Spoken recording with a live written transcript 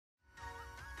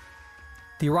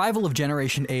The arrival of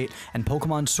Generation 8 and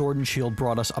Pokemon Sword and Shield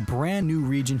brought us a brand new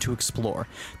region to explore.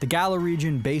 The Galar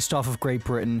region, based off of Great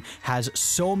Britain, has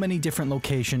so many different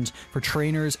locations for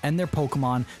trainers and their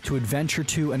Pokemon to adventure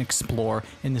to and explore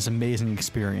in this amazing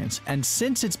experience. And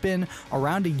since it's been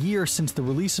around a year since the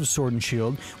release of Sword and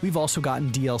Shield, we've also gotten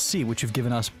DLC, which have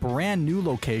given us brand new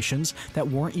locations that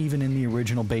weren't even in the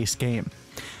original base game.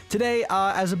 Today,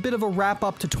 as a bit of a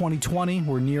wrap-up to 2020,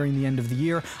 we're nearing the end of the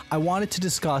year, I wanted to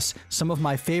discuss some of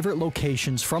my favorite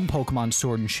locations from Pokemon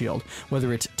Sword and Shield,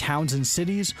 whether it's towns and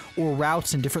cities, or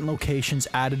routes and different locations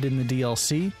added in the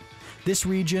DLC. This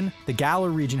region, the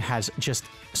Galar region, has just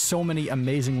so many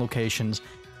amazing locations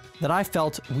that I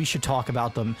felt we should talk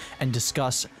about them and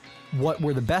discuss what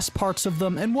were the best parts of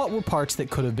them and what were parts that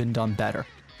could have been done better.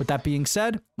 With that being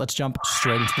said, let's jump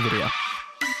straight into the video.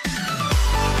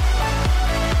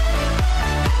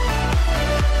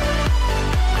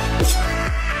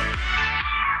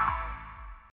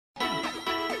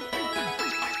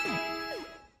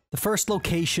 The first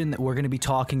location that we're going to be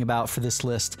talking about for this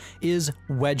list is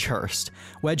Wedgehurst.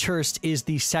 Wedgehurst is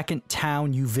the second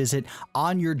town you visit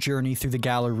on your journey through the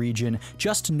Galar region,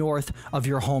 just north of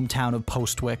your hometown of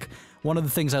Postwick. One of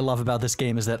the things I love about this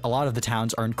game is that a lot of the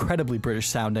towns are incredibly British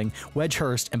sounding.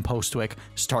 Wedgehurst and Postwick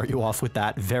start you off with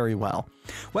that very well.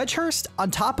 Wedgehurst,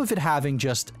 on top of it having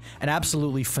just an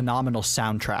absolutely phenomenal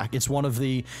soundtrack, it's one of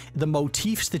the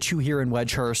motifs that you hear in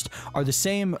Wedgehurst are the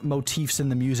same motifs in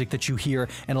the music that you hear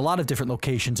in a lot of different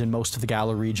locations in most of the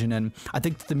Galar region, and I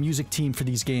think the music team for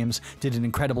these games did an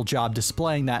incredible job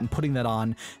displaying that and putting that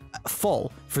on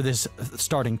full for this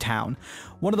starting town.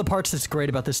 One of the parts that's great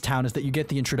about this town is that you get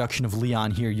the introduction of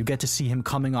Leon here. You get to see him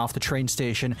coming off the train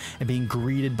station and being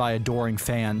greeted by adoring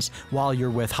fans while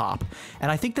you're with Hop.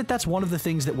 And I think that that's one of the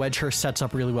things that Wedgehurst sets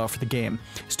up really well for the game.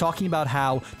 It's talking about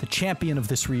how the champion of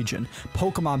this region,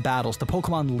 Pokemon battles, the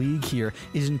Pokemon League here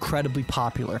is incredibly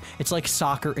popular. It's like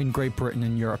soccer in Great Britain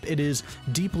and Europe. It is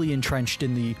deeply entrenched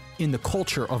in the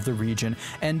culture of the region.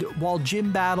 And while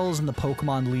gym battles and the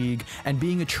Pokemon League and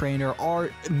being a trainer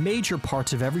are major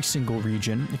parts of every single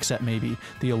region, except maybe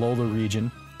the Alola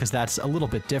region, because that's a little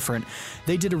bit different,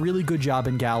 they did a really good job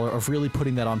in Galar of really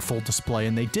putting that on full display,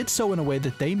 and they did so in a way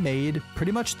that they made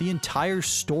pretty much the entire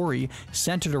story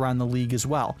centered around the league as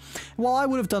well. While I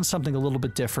would have done something a little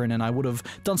bit different, and I would have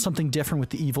done something different with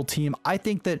the Evil team, I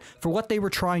think that for what they were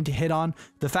trying to hit on,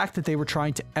 the fact that they were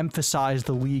trying to emphasize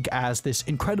the league as this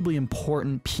incredibly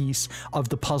important piece of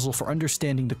the puzzle for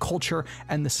understanding the culture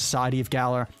and the society of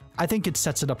Galar, I think it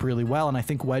sets it up really well, and I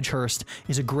think Wedgehurst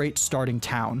is a great starting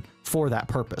town for that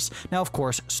purpose. Now, of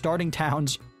course, starting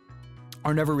towns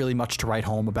are never really much to write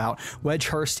home about.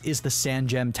 Wedgehurst is the sand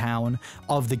gem town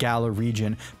of the Galar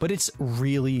region, but it's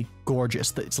really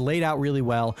gorgeous. It's laid out really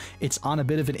well. It's on a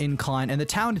bit of an incline, and the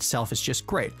town itself is just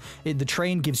great. The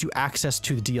train gives you access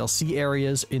to the DLC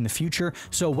areas in the future,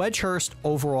 so Wedgehurst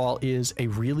overall is a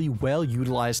really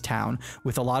well-utilized town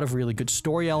with a lot of really good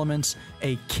story elements,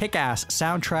 a kick-ass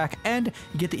soundtrack, and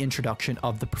you get the introduction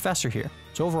of the professor here.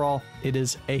 So overall, it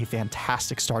is a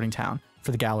fantastic starting town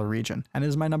for the Galar region, and it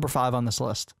is my number 5 on this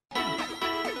list.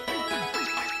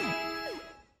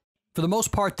 For the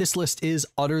most part, this list is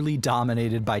utterly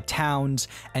dominated by towns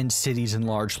and cities in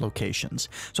large locations.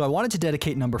 So I wanted to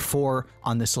dedicate number 4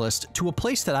 on this list to a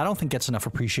place that I don't think gets enough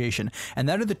appreciation, and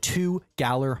that are the 2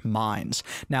 Galar mines.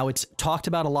 Now, it's talked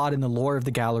about a lot in the lore of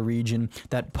the Galar region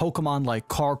that Pokemon like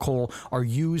Carkol are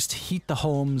used to heat the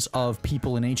homes of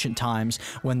people in ancient times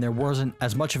when there wasn't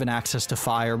as much of an access to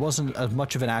fire, wasn't as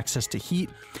much of an access to heat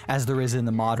as there is in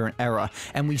the modern era.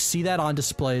 And we see that on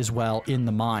display as well in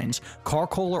the mines.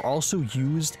 Carkol are also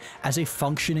used as a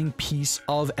functioning piece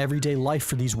of everyday life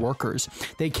for these workers.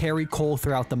 They carry coal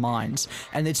throughout the mines,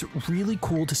 and it's really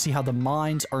cool to see how the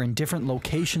mines are in different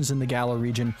locations in the Galar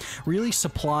region, really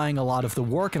supplying a lot of the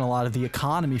work and a lot of the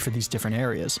economy for these different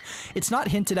areas. It's not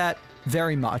hinted at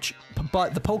very much,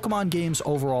 but the Pokemon games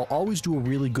overall always do a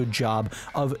really good job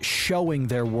of showing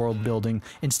their world building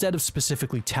instead of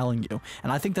specifically telling you,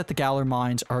 and I think that the Galar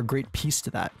mines are a great piece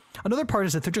to that. Another part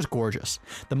is that they're just gorgeous.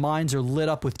 The mines are lit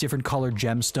up with different colored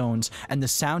gemstones, and the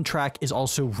soundtrack is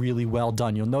also really well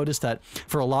done. You'll notice that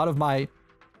for a lot of my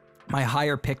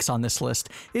higher picks on this list,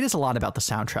 it is a lot about the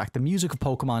soundtrack. The music of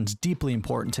Pokemon is deeply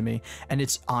important to me, and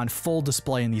it's on full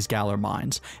display in these Galar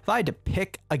mines. If I had to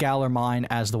pick a Galar mine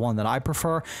as the one that I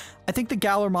prefer, I think the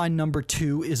Galar Mine number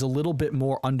 2 is a little bit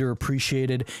more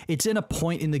underappreciated. It's in a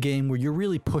point in the game where you're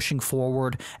really pushing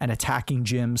forward and attacking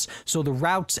gyms, so the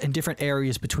routes and different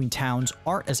areas between towns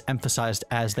aren't as emphasized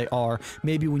as they are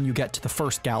maybe when you get to the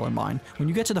first Galar Mine. When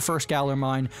you get to the first Galar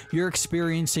Mine, you're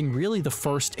experiencing really the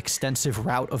first extensive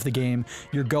route of the game.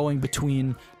 You're going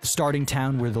between the starting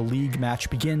town where the league match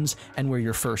begins and where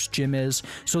your first gym is,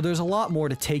 so there's a lot more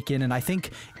to take in, and I think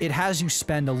it has you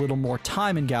spend a little more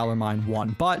time in Galar Mine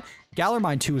 1, but Galar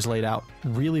Mine 2 is laid out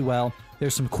really well.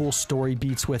 There's some cool story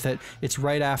beats with it. It's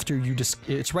right after you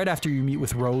meet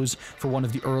with Rose for one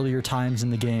of the earlier times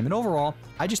in the game, and overall,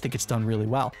 I just think it's done really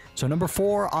well. So number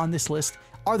 4 on this list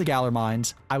are the Galar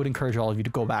Mines. I would encourage all of you to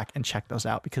go back and check those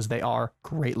out because they are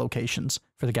great locations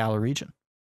for the Galar region.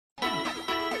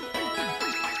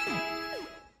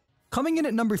 Coming in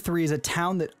at number 3 is a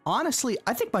town that honestly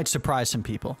I think might surprise some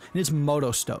people, and it's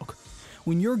Motostoke.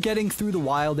 When you're getting through the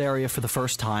wild area for the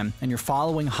first time and you're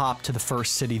following Hop to the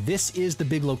first city, this is the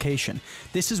big location.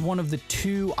 This is one of the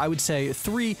 2, I would say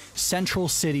 3 central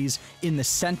cities in the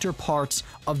center parts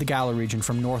of the Galar region.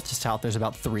 From north to south, there's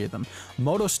about 3 of them.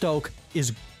 Motostoke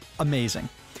is amazing.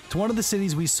 It's one of the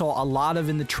cities we saw a lot of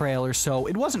in the trailer, so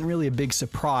it wasn't really a big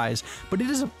surprise, but it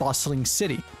is a bustling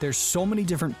city. There's so many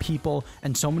different people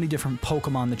and so many different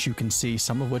Pokemon that you can see,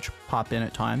 some of which pop in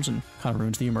at times and kind of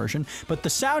ruins the immersion. But the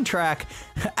soundtrack,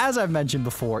 as I've mentioned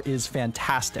before, is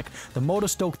fantastic. The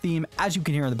Motostoke theme, as you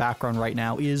can hear in the background right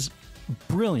now, is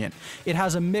brilliant. It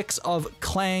has a mix of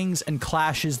clangs and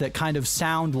clashes that kind of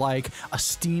sound like a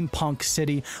steampunk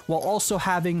city, while also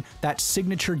having that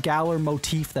signature Galar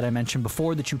motif that I mentioned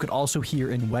before that you could also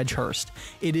hear in Wedgehurst.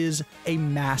 It is a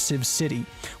massive city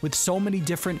with so many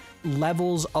different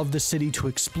levels of the city to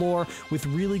explore, with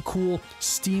really cool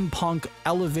steampunk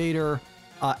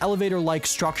elevator-like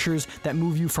structures that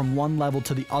move you from one level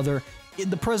to the other.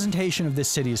 The presentation of this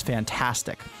city is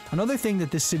fantastic. Another thing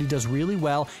that this city does really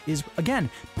well is, again,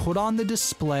 put on the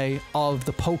display of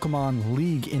the Pokemon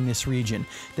League in this region.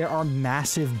 There are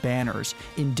massive banners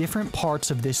in different parts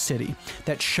of this city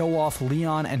that show off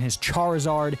Leon and his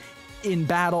Charizard in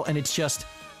battle, and it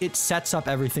sets up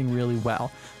everything really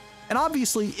well. And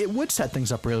obviously, it would set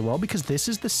things up really well because this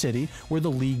is the city where the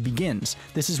league begins.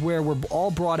 This is where we're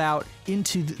all brought out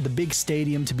into the big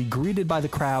stadium to be greeted by the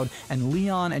crowd, and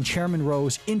Leon and Chairman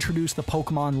Rose introduce the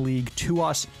Pokemon League to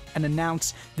us and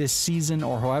announce this season,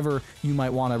 or however you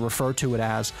might want to refer to it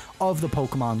as, of the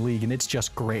Pokemon League, and it's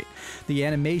just great. The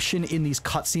animation in these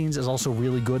cutscenes is also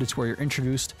really good. It's where you're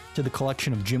introduced to the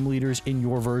collection of gym leaders in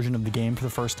your version of the game for the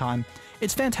first time.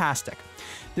 It's fantastic.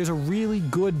 There's a really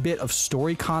good bit of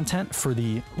story content for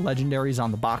the legendaries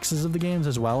on the boxes of the games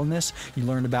as well in this. You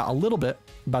learn about a little bit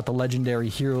about the legendary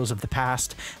heroes of the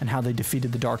past and how they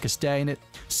defeated the Darkest Day, and it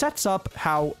sets up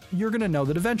how you're going to know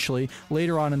that eventually,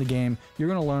 later on in the game, you're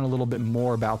going to learn a little bit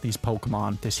more about these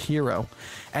Pokemon, this hero.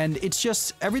 And it's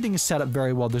just, everything is set up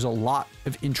very well. There's a lot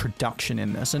of introduction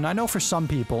in this, and I know for some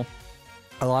people,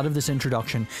 a lot of this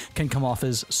introduction can come off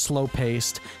as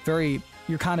slow-paced,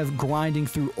 you're kind of grinding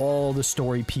through all the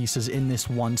story pieces in this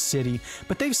one city,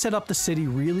 but they've set up the city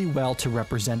really well to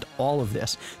represent all of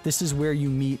this. This is where you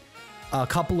meet a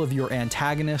couple of your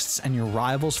antagonists and your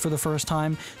rivals for the first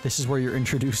time. This is where you're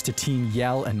introduced to Team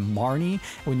Yell and Marnie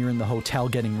when you're in the hotel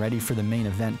getting ready for the main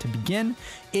event to begin.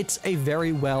 It's a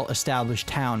very well-established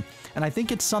town, and I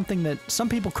think it's something that some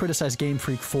people criticize Game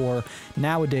Freak for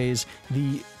nowadays.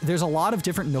 There's a lot of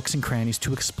different nooks and crannies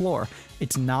to explore.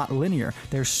 It's not linear.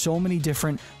 There's so many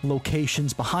different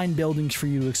locations behind buildings for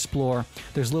you to explore.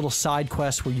 There's little side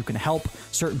quests where you can help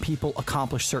certain people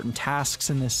accomplish certain tasks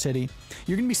in this city.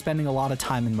 You're going to be spending a lot of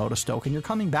time in Motostoke, and you're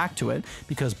coming back to it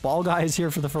because Ball Guy is here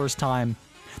for the first time.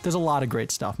 There's a lot of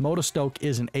great stuff. Motostoke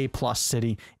is an A+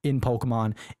 city in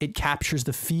Pokemon. It captures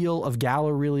the feel of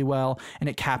Galar really well, and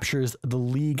it captures the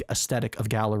League aesthetic of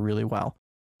Galar really well.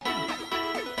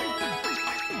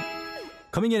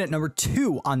 Coming in at number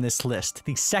 2 on this list,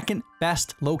 the second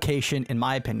best location, in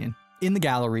my opinion, in the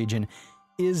Galar region,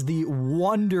 is the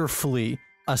wonderfully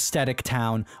aesthetic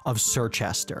town of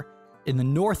Circhester. In the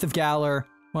north of Galar,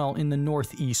 well, in the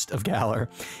northeast of Galar,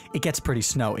 it gets pretty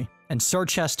snowy. And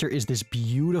Circhester is this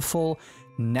beautiful,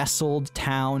 nestled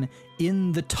town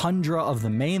in the tundra of the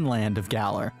mainland of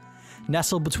Galar.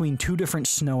 Nestled between 2 different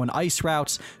snow and ice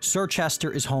routes,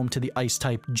 Circhester is home to the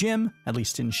Ice-type gym, at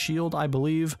least in Shield, I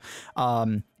believe.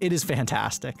 It is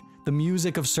fantastic. The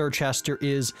music of Circhester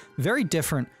is very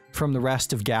different from the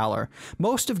rest of Galar.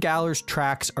 Most of Galar's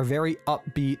tracks are very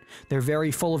upbeat, they're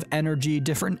very full of energy,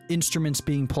 different instruments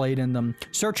being played in them.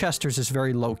 Circhester's is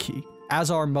very low-key,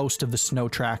 as are most of the snow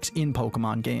tracks in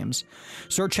Pokemon games.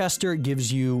 Circhester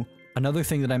gives you another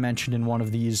thing that I mentioned in one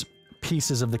of these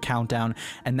pieces of the countdown,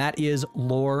 and that is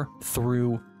lore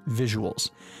through visuals.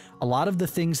 A lot of the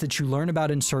things that you learn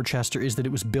about in Circhester is that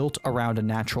it was built around a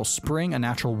natural spring, a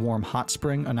natural warm hot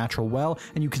spring, a natural well,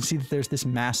 and you can see that there's this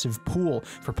massive pool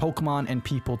for Pokemon and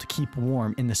people to keep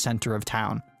warm in the center of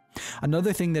town.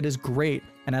 Another thing that is great,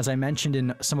 and as I mentioned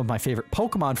in some of my favorite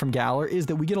Pokemon from Galar, is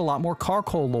that we get a lot more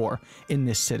Carkol lore in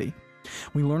this city.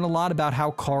 We learn a lot about how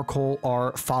Carkol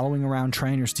are following around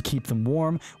trainers to keep them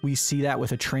warm. We see that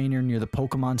with a trainer near the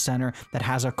Pokemon Center that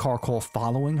has a Carkol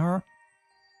following her.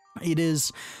 It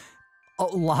is a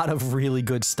lot of really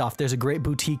good stuff. There's a great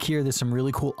boutique here. There's some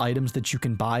really cool items that you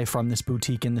can buy from this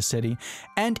boutique in the city.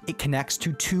 And it connects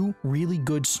to two really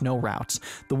good snow routes.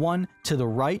 The one to the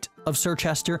right of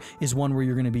Circhester is one where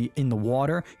you're going to be in the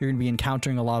water. You're going to be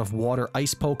encountering a lot of water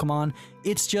ice Pokemon.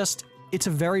 It's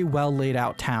a very well laid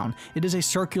out town. It is a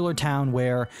circular town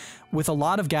where, with a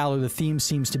lot of Galar, the theme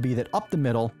seems to be that up the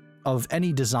middle of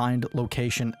any designed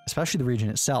location, especially the region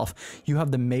itself, you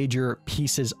have the major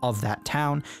pieces of that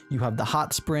town. You have the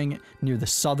hot spring near the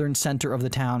southern center of the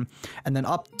town, and then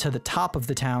up to the top of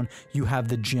the town, you have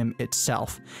the gym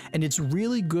itself. And it's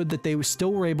really good that they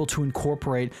still were able to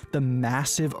incorporate the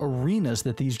massive arenas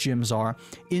that these gyms are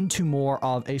into more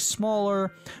of a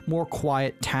smaller, more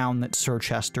quiet town that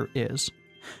Circhester is.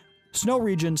 Snow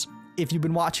regions, if you've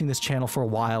been watching this channel for a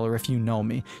while, or if you know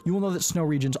me, you will know that snow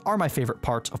regions are my favorite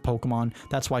parts of Pokemon.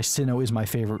 That's why Sinnoh is my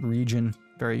favorite region,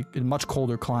 much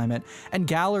colder climate. And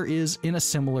Galar is in a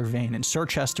similar vein, and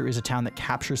Circhester is a town that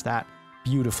captures that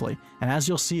beautifully. And as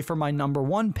you'll see for my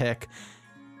 #1 pick,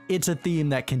 it's a theme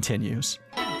that continues.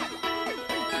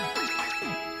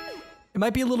 It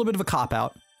might be a little bit of a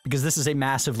cop-out, because this is a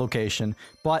massive location,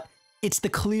 but it's the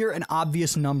clear and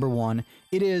obvious #1.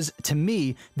 It is, to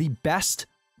me, the best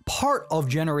part of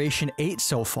Generation 8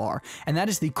 so far, and that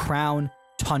is the Crown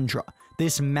Tundra.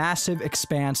 This massive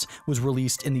expanse was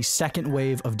released in the second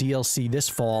wave of DLC this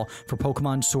fall for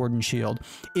Pokemon Sword and Shield.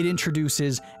 It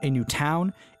introduces a new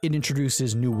town, it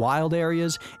introduces new wild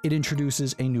areas, it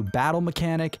introduces a new battle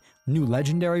mechanic, new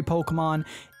legendary Pokemon.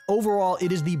 Overall,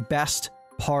 it is the best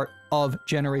part of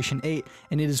Generation 8,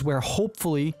 and it is where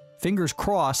hopefully, fingers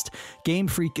crossed, Game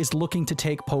Freak is looking to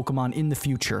take Pokemon in the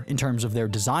future in terms of their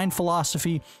design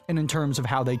philosophy and in terms of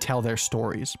how they tell their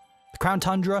stories. The Crown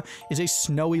Tundra is a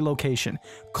snowy location,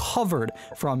 covered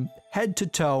from head to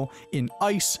toe in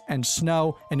ice and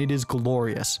snow, and it is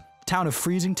glorious. The town of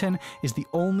Freezington is the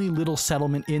only little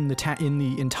settlement in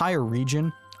the entire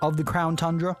region of the Crown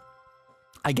Tundra.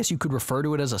 I guess you could refer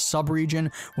to it as a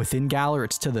sub-region within Galar.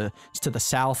 It's to the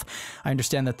south. I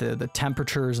understand that the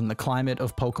temperatures and the climate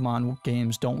of Pokemon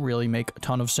games don't really make a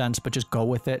ton of sense, but just go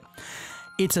with it.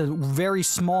 It's a very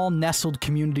small, nestled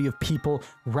community of people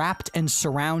wrapped and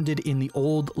surrounded in the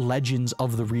old legends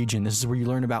of the region. This is where you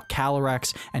learn about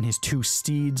Calyrex and his 2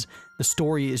 steeds. The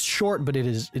story is short, but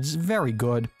it's very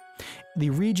good. The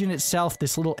region itself,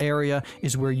 this little area,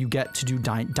 is where you get to do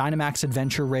Dynamax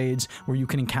adventure raids, where you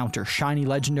can encounter shiny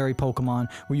legendary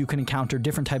Pokemon, where you can encounter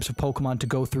different types of Pokemon to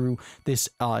go through this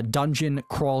dungeon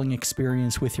crawling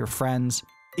experience with your friends.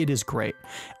 It is great.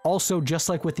 Also, just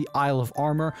like with the Isle of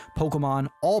Armor,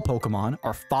 all Pokemon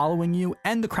are following you,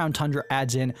 and the Crown Tundra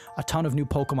adds in a ton of new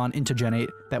Pokemon into Gen 8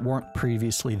 that weren't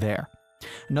previously there.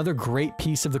 Another great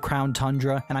piece of the Crown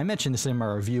Tundra, and I mentioned this in my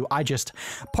review,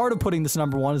 part of putting this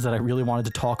 #1 is that I really wanted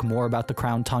to talk more about the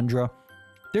Crown Tundra.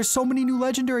 There's so many new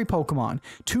legendary Pokemon.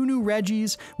 2 new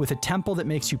Regis with a temple that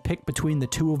makes you pick between the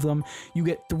 2 of them. You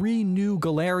get 3 new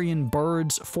Galarian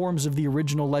birds, forms of the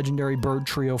original legendary bird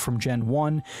trio from Gen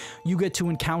 1. You get to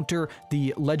encounter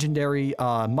the legendary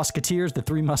Musketeers, the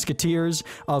 3 Musketeers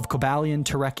of Cobalion,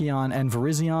 Terrakion, and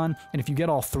Virizion. And if you get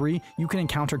all 3, you can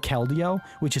encounter Keldeo,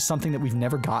 which is something that we've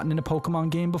never gotten in a Pokemon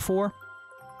game before.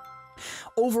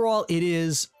 Overall, it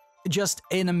is just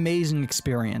an amazing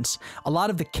experience. A lot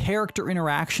of the character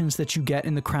interactions that you get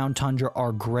in the Crown Tundra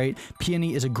are great.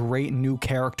 Peony is a great new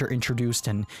character introduced,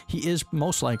 and he is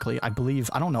most likely, I believe,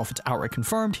 I don't know if it's outright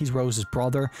confirmed, he's Rose's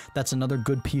brother. That's another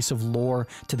good piece of lore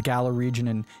to the Galar region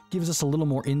and gives us a little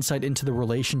more insight into the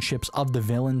relationships of the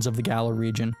villains of the Galar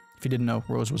region. If you didn't know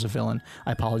Rose was a villain,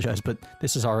 I apologize, but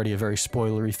this is already a very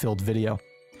spoilery-filled video.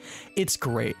 It's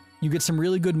great. You get some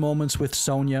really good moments with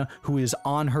Sonia, who is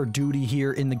on her duty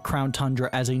here in the Crown Tundra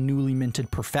as a newly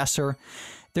minted professor.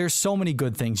 There's so many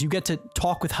good things. You get to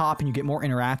talk with Hop and you get more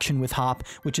interaction with Hop,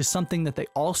 which is something that they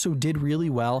also did really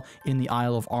well in the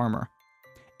Isle of Armor.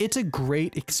 It's a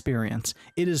great experience.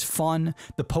 It is fun.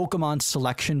 The Pokemon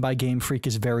selection by Game Freak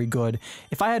is very good.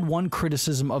 If I had one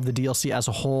criticism of the DLC as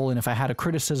a whole, and if I had a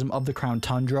criticism of the Crown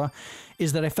Tundra,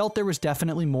 is that I felt there was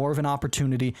definitely more of an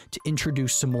opportunity to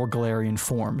introduce some more Galarian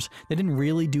forms. They didn't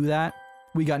really do that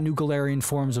We got new Galarian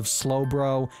forms of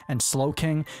Slowbro and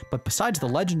Slowking, but besides the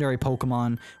legendary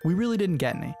Pokemon, we really didn't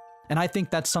get any. And I think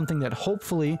that's something that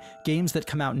hopefully games that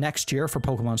come out next year for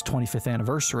Pokemon's 25th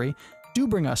anniversary do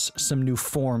bring us some new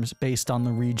forms based on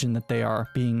the region that they are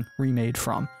being remade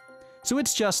from. So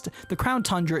it's just, the Crown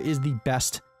Tundra is the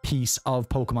best piece of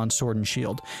Pokemon Sword and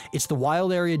Shield. It's the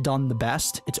wild area done the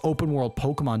best. It's open world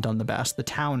Pokemon done the best. The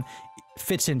town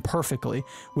fits in perfectly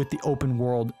with the open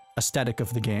world aesthetic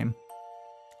of the game.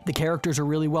 The characters are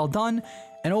really well done,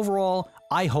 and overall,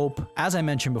 I hope, as I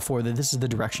mentioned before, that this is the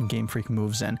direction Game Freak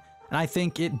moves in, and I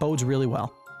think it bodes really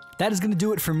well. That is going to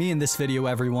do it for me in this video,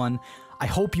 everyone. I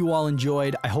hope you all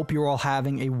enjoyed. I hope you're all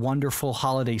having a wonderful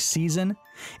holiday season.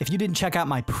 If you didn't check out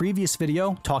my previous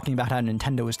video talking about how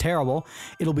Nintendo is terrible,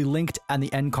 it'll be linked on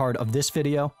the end card of this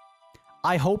video.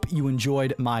 I hope you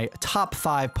enjoyed my top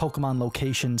 5 Pokemon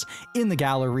locations in the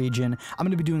Galar region. I'm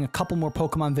going to be doing a couple more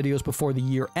Pokemon videos before the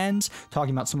year ends,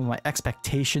 talking about some of my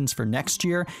expectations for next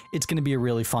year. It's going to be a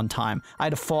really fun time. I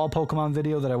had a fall Pokemon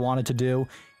video that I wanted to do.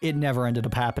 It never ended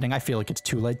up happening. I feel like it's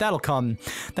too late. That'll come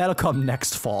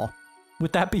next fall.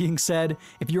 With that being said,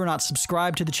 if you're not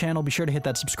subscribed to the channel, be sure to hit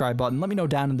that subscribe button. Let me know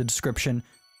down in the description.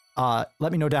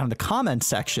 Let me know down in the comments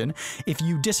section if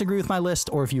you disagree with my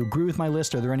list or if you agree with my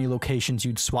list. Are there any locations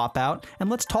you'd swap out? And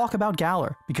let's talk about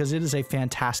Galar, because it is a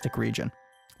fantastic region.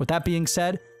 With that being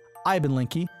said, I've been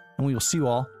Linky, and we will see you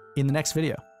all in the next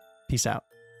video. Peace out.